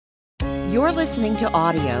You're listening to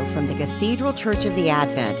audio from the Cathedral Church of the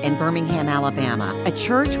Advent in Birmingham, Alabama, a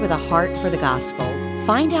church with a heart for the gospel.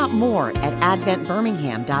 Find out more at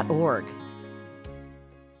adventbirmingham.org.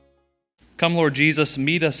 Come, Lord Jesus,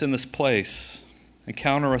 meet us in this place.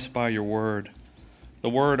 Encounter us by your word. The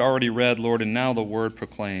word already read, Lord, and now the word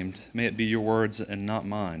proclaimed. May it be your words and not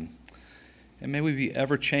mine. And may we be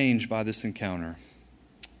ever changed by this encounter.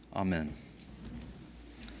 Amen.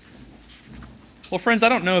 Well, friends, I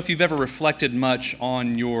don't know if you've ever reflected much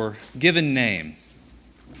on your given name.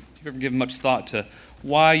 If you've ever given much thought to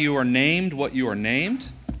why you are named what you are named.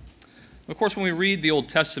 Of course, when we read the Old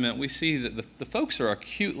Testament, we see that the folks are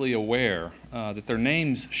acutely aware that their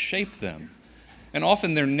names shape them. And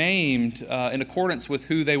often they're named in accordance with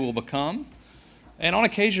who they will become. And on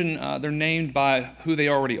occasion, they're named by who they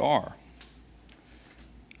already are.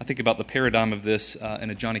 I think about the paradigm of this in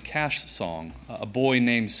a Johnny Cash song, A Boy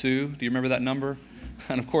Named Sue. Do you remember that number?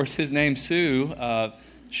 And of course, his name Sue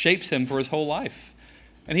shapes him for his whole life.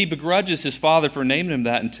 And he begrudges his father for naming him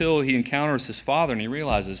that until he encounters his father and he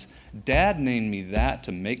realizes, Dad named me that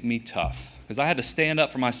to make me tough, because I had to stand up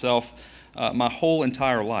for myself my whole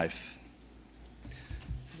entire life.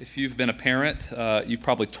 If you've been a parent, you've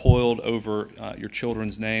probably toiled over your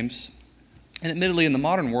children's names. And admittedly, in the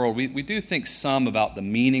modern world, we do think some about the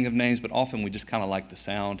meaning of names, but often we just kind of like the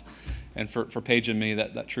sound. And for Paige and me,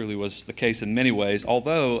 that truly was the case in many ways,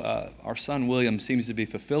 although our son William seems to be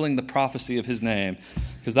fulfilling the prophecy of his name,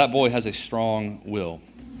 because that boy has a strong will.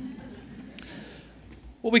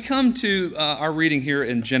 Well, we come to our reading here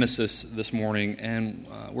in Genesis this morning, and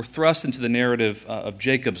we're thrust into the narrative of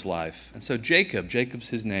Jacob's life. And so Jacob's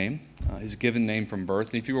his name, his given name from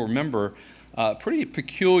birth. And if you will remember, pretty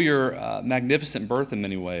peculiar, magnificent birth in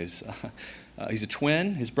many ways. He's a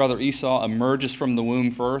twin. His brother Esau emerges from the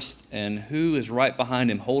womb first, and who is right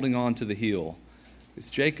behind him holding on to the heel? It's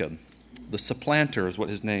Jacob. The supplanter is what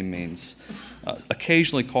his name means,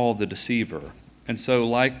 occasionally called the deceiver. And so,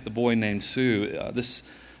 like the boy named Sue, this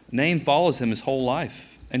name follows him his whole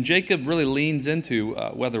life. And Jacob really leans into,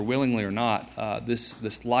 whether willingly or not,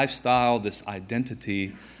 this lifestyle, this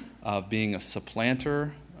identity of being a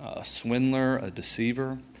supplanter, a swindler, a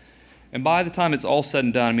deceiver. And by the time it's all said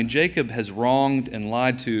and done, Jacob has wronged and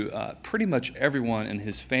lied to pretty much everyone in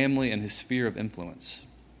his family and his sphere of influence.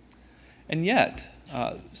 And yet,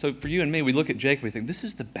 so for you and me, we look at Jacob, we think, this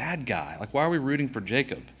is the bad guy. Like, why are we rooting for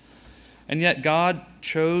Jacob? And yet God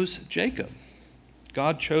chose Jacob.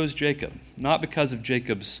 God chose Jacob, not because of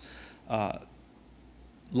Jacob's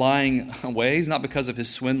lying ways, not because of his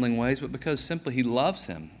swindling ways, but because simply he loves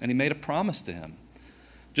him, and he made a promise to him.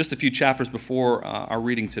 Just a few chapters before our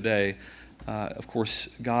reading today, of course,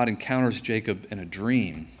 God encounters Jacob in a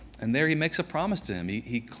dream. And there he makes a promise to him.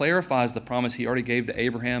 He clarifies the promise he already gave to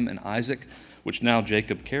Abraham and Isaac, which now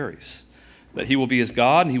Jacob carries. That he will be his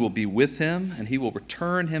God, and he will be with him, and he will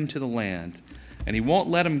return him to the land. And he won't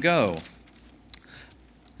let him go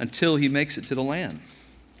until he makes it to the land.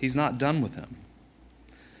 He's not done with him.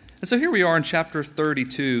 And so here we are in chapter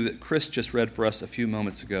 32 that Chris just read for us a few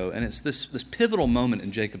moments ago, and it's this pivotal moment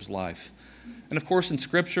in Jacob's life. And of course, in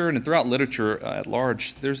Scripture and throughout literature at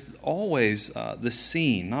large, there's always this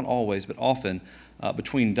scene, not always, but often,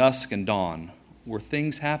 between dusk and dawn, where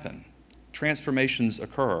things happen, transformations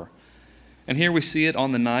occur. And here we see it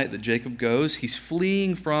on the night that Jacob goes. He's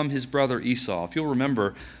fleeing from his brother Esau. If you'll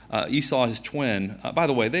remember, Esau, his twin, by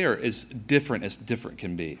the way, they are as different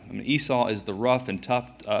can be. Esau is the rough and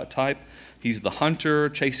tough type. He's the hunter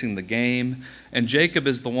chasing the game. And Jacob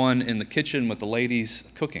is the one in the kitchen with the ladies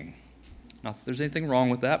cooking. Not that there's anything wrong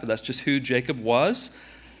with that, but that's just who Jacob was.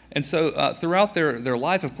 And so throughout their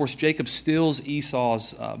life, of course, Jacob steals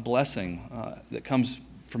Esau's blessing that comes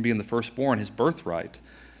from being the firstborn, his birthright.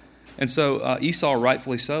 And so Esau,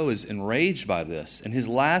 rightfully so, is enraged by this. And his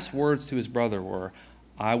last words to his brother were,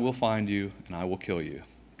 I will find you and I will kill you.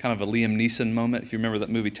 Kind of a Liam Neeson moment, if you remember that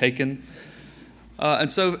movie Taken. And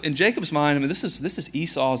so in Jacob's mind, this is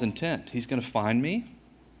Esau's intent. He's going to find me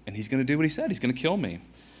and he's going to do what he said. He's going to kill me.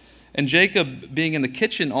 And Jacob, being in the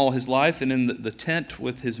kitchen all his life and in the tent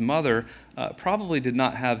with his mother, probably did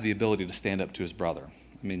not have the ability to stand up to his brother.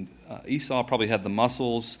 Esau probably had the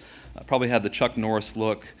muscles, probably had the Chuck Norris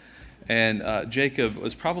look, and Jacob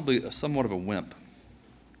was probably somewhat of a wimp.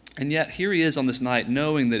 And yet here he is on this night,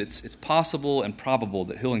 knowing that it's possible and probable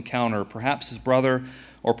that he'll encounter perhaps his brother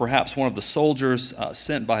or perhaps one of the soldiers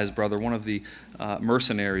sent by his brother, one of the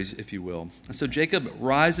mercenaries, if you will. And so Jacob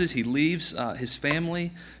rises, he leaves his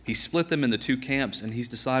family, he split them into two camps, and he's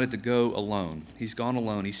decided to go alone. He's gone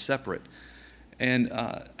alone, he's separate. And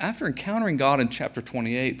after encountering God in chapter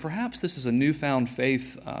 28, perhaps this is a newfound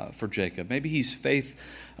faith for Jacob. Maybe his faith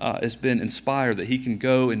has been inspired that he can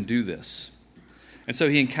go and do this. And so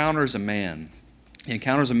he encounters a man. He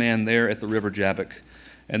encounters a man there at the river Jabbok,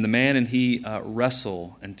 and the man and he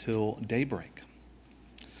wrestle until daybreak.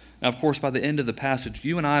 Now, of course, by the end of the passage,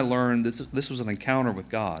 you and I learn this was an encounter with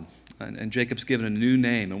God, and Jacob's given a new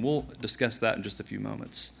name, and we'll discuss that in just a few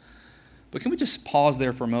moments. But can we just pause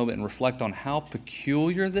there for a moment and reflect on how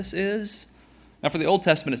peculiar this is? Now, for the Old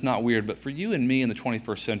Testament, it's not weird, but for you and me in the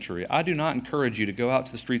 21st century, I do not encourage you to go out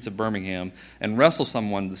to the streets of Birmingham and wrestle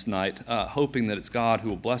someone this night, hoping that it's God who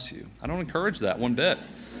will bless you. I don't encourage that one bit.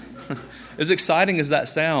 As exciting as that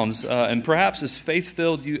sounds, and perhaps as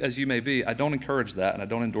faith-filled as you may be, I don't encourage that, and I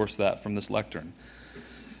don't endorse that from this lectern.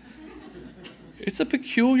 It's a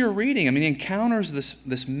peculiar reading. I mean, he encounters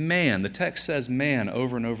this man. The text says man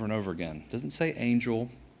over and over and over again. It doesn't say angel,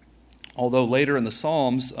 although later in the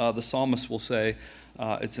Psalms, the psalmist will say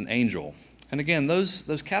it's an angel. And again,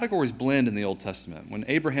 those categories blend in the Old Testament. When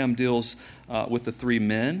Abraham deals with the three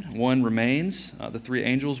men, one remains. The three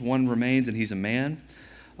angels, one remains, and he's a man.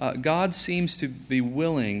 God seems to be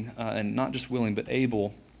willing, and not just willing, but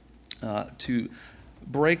able to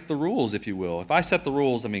break the rules, if you will. If I set the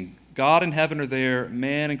rules, I mean, God and heaven are there,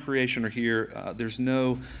 man and creation are here. There's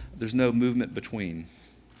no movement between.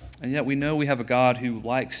 And yet we know we have a God who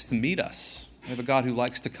likes to meet us. We have a God who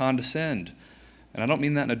likes to condescend. And I don't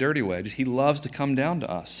mean that in a dirty way. Just he loves to come down to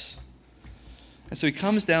us. And so he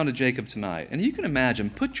comes down to Jacob tonight. And you can imagine,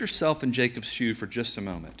 put yourself in Jacob's shoe for just a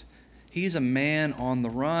moment. He's a man on the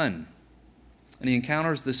run. And he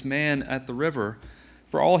encounters this man at the river.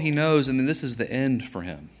 For all he knows, I mean, this is the end for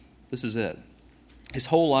him. This is it. His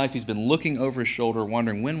whole life he's been looking over his shoulder,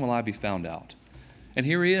 wondering, when will I be found out? And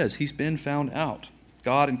here he is. He's been found out.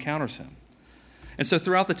 God encounters him. And so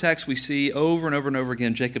throughout the text we see over and over and over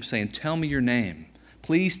again Jacob saying, tell me your name.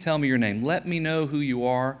 Please tell me your name. Let me know who you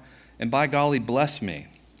are, and by golly, bless me.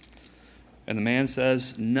 And the man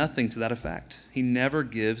says nothing to that effect. He never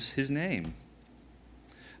gives his name.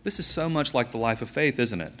 This is so much like the life of faith,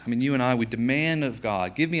 isn't it? I mean, you and I, we demand of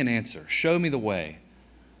God, give me an answer. Show me the way.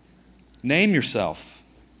 Name yourself.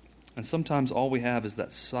 And sometimes all we have is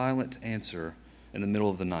that silent answer in the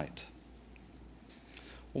middle of the night.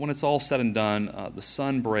 Well, when it's all said and done, the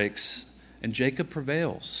sun breaks and Jacob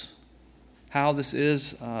prevails. How this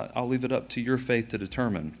is, I'll leave it up to your faith to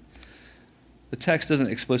determine. The text doesn't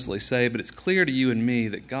explicitly say, but it's clear to you and me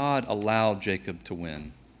that God allowed Jacob to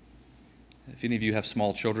win. If any of you have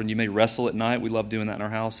small children, you may wrestle at night. We love doing that in our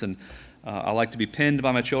house. And I like to be pinned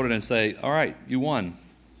by my children and say, all right, you won.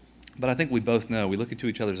 But I think we both know, we look into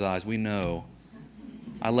each other's eyes, we know,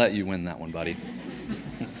 I let you win that one, buddy.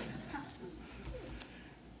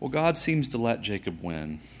 Well, God seems to let Jacob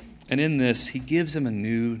win. And in this, he gives him a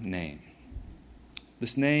new name.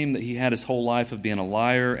 This name that he had his whole life of being a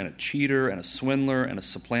liar and a cheater and a swindler and a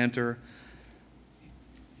supplanter.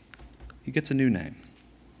 He gets a new name.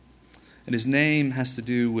 And his name has to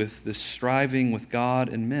do with this striving with God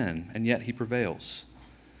and men, and yet he prevails.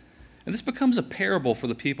 And this becomes a parable for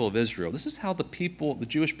the people of Israel. This is how the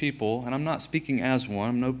Jewish people, and I'm not speaking as one,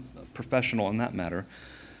 I'm no professional in that matter,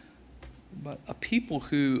 but a people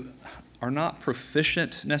who are not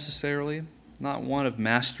proficient necessarily, not one of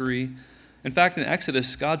mastery. In fact, in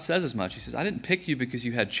Exodus, God says as much. He says, I didn't pick you because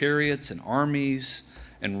you had chariots and armies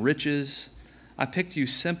and riches. I picked you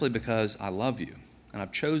simply because I love you and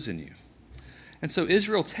I've chosen you. And so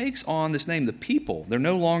Israel takes on this name, the people. They're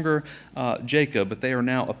no longer Jacob, but they are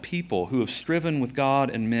now a people who have striven with God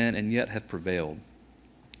and men and yet have prevailed.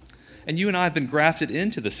 And you and I have been grafted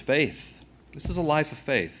into this faith. This is a life of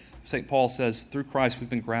faith. St. Paul says, through Christ we've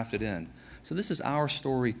been grafted in. So this is our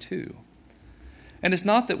story too. And it's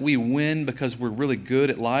not that we win because we're really good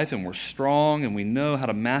at life and we're strong and we know how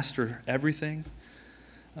to master everything.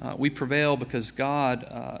 We prevail because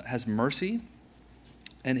God has mercy.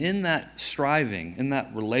 And in that striving, in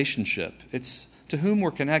that relationship, it's to whom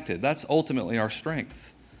we're connected. That's ultimately our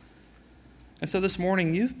strength. And so this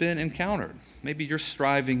morning, you've been encountered. Maybe you're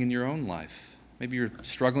striving in your own life. Maybe you're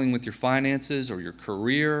struggling with your finances or your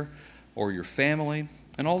career or your family.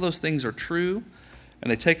 And all those things are true,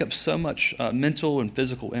 and they take up so much mental and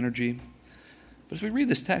physical energy. But as we read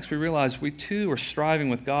this text, we realize we too are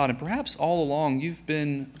striving with God, and perhaps all along you've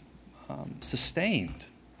been sustained.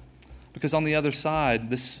 Because on the other side,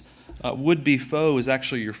 this would-be foe is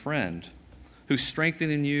actually your friend who's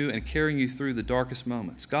strengthening you and carrying you through the darkest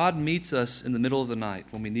moments. God meets us in the middle of the night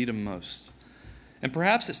when we need him most. And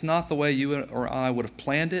perhaps it's not the way you or I would have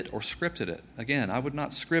planned it or scripted it. Again, I would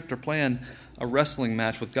not script or plan a wrestling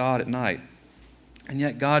match with God at night. And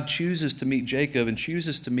yet God chooses to meet Jacob and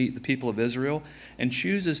chooses to meet the people of Israel and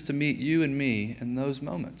chooses to meet you and me in those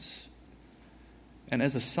moments. And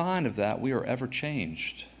as a sign of that, we are ever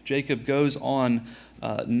changed. Jacob goes on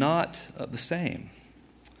not the same.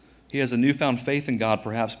 He has a newfound faith in God,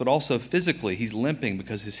 perhaps, but also physically he's limping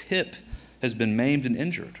because his hip has been maimed and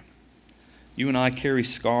injured. You and I carry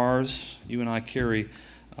scars. You and I carry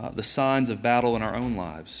the signs of battle in our own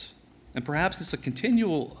lives. And perhaps it's a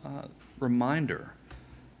continual reminder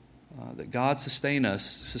that God sustains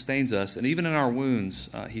us, and even in our wounds,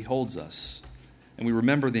 he holds us. And we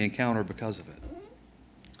remember the encounter because of it.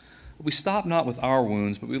 But we stop not with our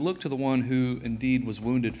wounds, but we look to the one who indeed was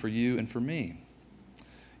wounded for you and for me.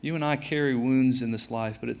 You and I carry wounds in this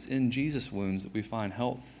life, but it's in Jesus' wounds that we find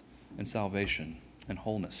health and salvation and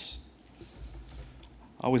wholeness.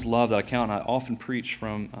 I always love that account, and I often preach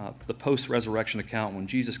from the post-resurrection account when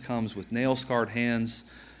Jesus comes with nail-scarred hands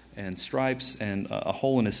and stripes and a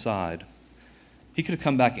hole in his side. He could have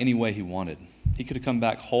come back any way he wanted. He could have come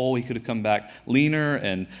back whole. He could have come back leaner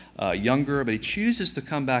and younger, but he chooses to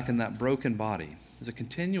come back in that broken body as a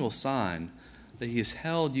continual sign that he has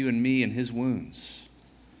held you and me in his wounds.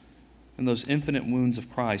 In those infinite wounds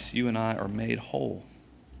of Christ, you and I are made whole.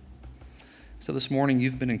 So this morning,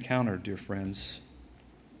 you've been encountered, dear friends.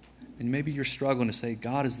 And maybe you're struggling to say,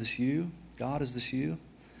 God, is this you? God, is this you?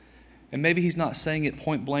 And maybe he's not saying it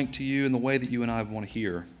point blank to you in the way that you and I want to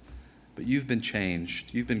hear. But you've been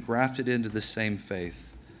changed. You've been grafted into this same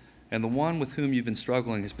faith. And the one with whom you've been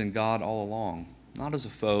struggling has been God all along, not as a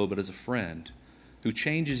foe, but as a friend who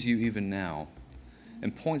changes you even now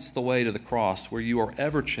and points the way to the cross where you are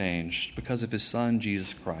ever changed because of his Son,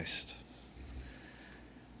 Jesus Christ.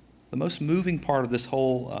 The most moving part of this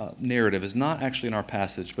whole narrative is not actually in our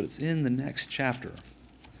passage, but it's in the next chapter.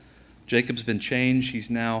 Jacob's been changed. He's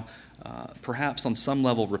now perhaps on some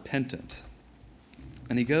level repentant.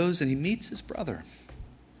 And he goes and he meets his brother.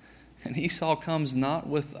 And Esau comes not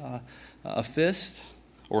with a fist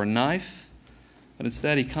or a knife, but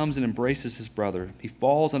instead he comes and embraces his brother. He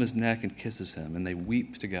falls on his neck and kisses him, and they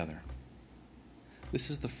weep together. This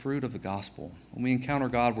is the fruit of the gospel. When we encounter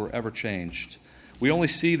God, we're ever changed. We only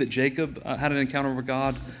see that Jacob had an encounter with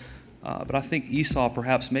God, but I think Esau,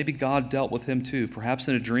 perhaps, maybe God dealt with him too, perhaps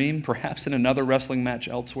in a dream, perhaps in another wrestling match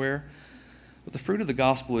elsewhere. But the fruit of the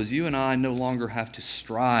gospel is you and I no longer have to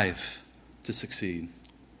strive to succeed.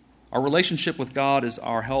 Our relationship with God is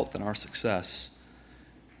our health and our success.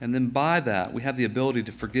 And then by that, we have the ability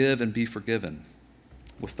to forgive and be forgiven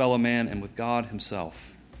with fellow man and with God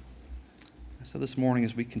himself. So this morning,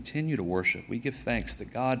 as we continue to worship, we give thanks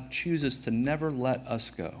that God chooses to never let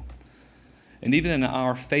us go. And even in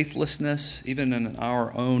our faithlessness, even in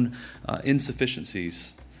our own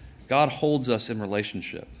insufficiencies, God holds us in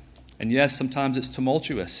relationship. And yes, sometimes it's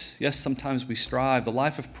tumultuous. Yes, sometimes we strive. The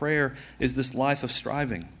life of prayer is this life of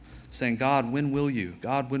striving, saying, God, when will you?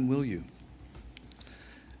 God, when will you?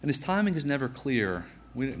 And his timing is never clear.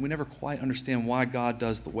 We never quite understand why God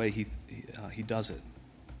does the way he does it.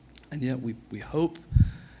 And yet we hope,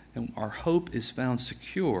 and our hope is found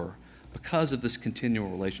secure because of this continual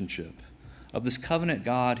relationship, of this covenant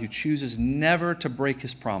God who chooses never to break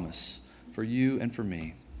his promise for you and for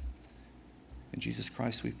me. In Jesus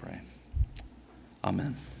Christ we pray.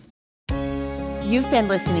 Amen. You've been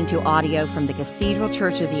listening to audio from the Cathedral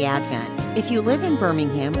Church of the Advent. If you live in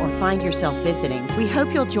Birmingham or find yourself visiting, we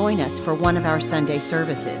hope you'll join us for one of our Sunday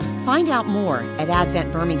services. Find out more at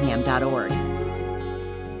adventbirmingham.org.